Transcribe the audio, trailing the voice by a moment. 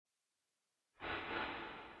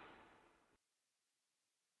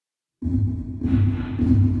The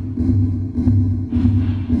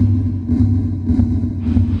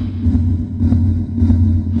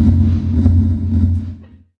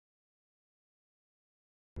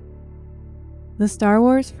Star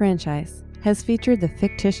Wars franchise has featured the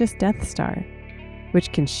fictitious Death Star,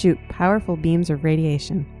 which can shoot powerful beams of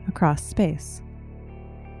radiation across space.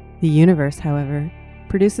 The universe, however,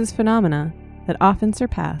 produces phenomena that often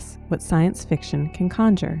surpass what science fiction can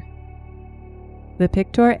conjure. The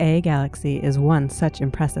Pictor A galaxy is one such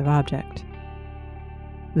impressive object.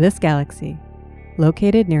 This galaxy,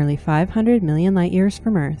 located nearly 500 million light-years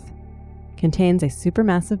from Earth, contains a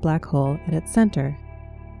supermassive black hole at its center.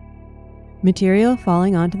 Material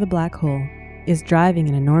falling onto the black hole is driving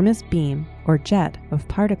an enormous beam or jet of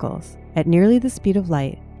particles at nearly the speed of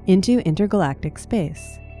light into intergalactic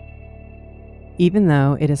space. Even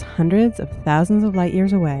though it is hundreds of thousands of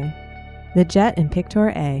light-years away, the jet in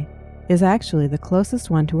Pictor A is actually the closest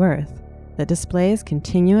one to Earth that displays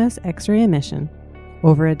continuous X-ray emission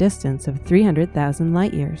over a distance of 300,000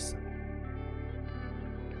 light-years.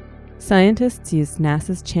 Scientists used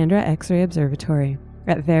NASA's Chandra X-ray Observatory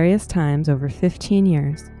at various times over 15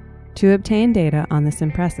 years to obtain data on this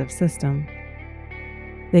impressive system.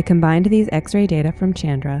 They combined these X-ray data from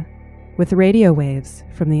Chandra with radio waves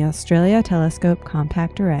from the Australia Telescope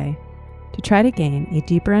Compact Array to try to gain a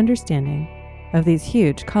deeper understanding of these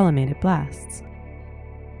huge collimated blasts.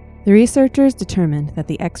 The researchers determined that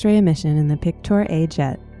the X-ray emission in the Pictor A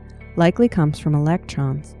jet likely comes from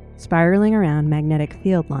electrons spiraling around magnetic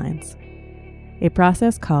field lines, a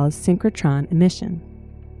process called synchrotron emission.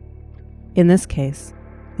 In this case,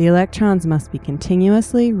 the electrons must be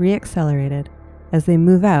continuously reaccelerated as they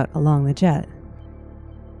move out along the jet.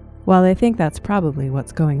 While they think that's probably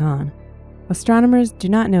what's going on, astronomers do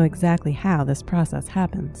not know exactly how this process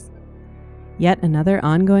happens. Yet another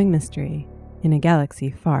ongoing mystery in a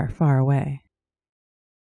galaxy far, far away.